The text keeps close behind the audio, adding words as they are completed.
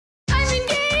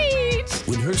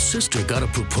her sister got a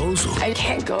proposal, I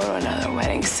can't go to another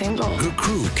wedding single. her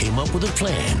crew came up with a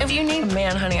plan. If you need a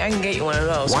man, honey, I can get you one of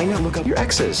those. Why not look up your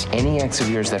exes? Any ex of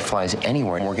yours that flies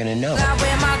anywhere, we're gonna know. I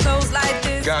wear my clothes like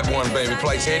this. Got one, baby.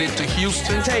 Place headed to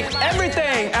Houston. Take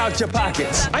everything out your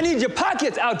pockets. I need your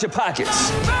pockets out your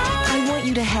pockets. I want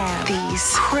you to have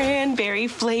these cranberry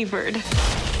flavored.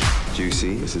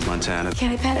 Juicy, this is Montana.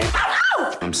 Can I pet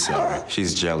her? I'm sorry.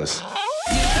 She's jealous.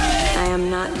 I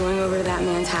am not going over to that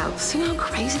man's house. You know how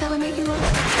crazy that would make you look?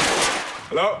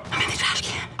 Hello? I'm in the trash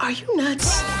can. Are you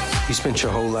nuts? You spent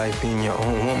your whole life being your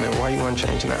own woman. Why you want to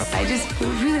change now? I just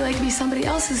would really like to be somebody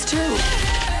else's too.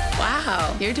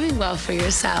 Wow, you're doing well for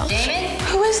yourself. David?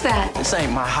 Who is that? This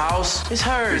ain't my house. It's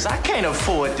hers. I can't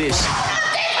afford this.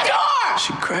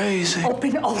 She crazy.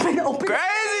 Open.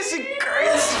 Crazy? She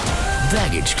crazy.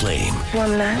 Baggage claim.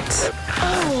 I'm nuts.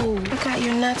 Oh, you got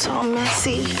your nuts all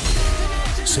messy.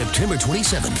 September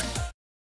 27th.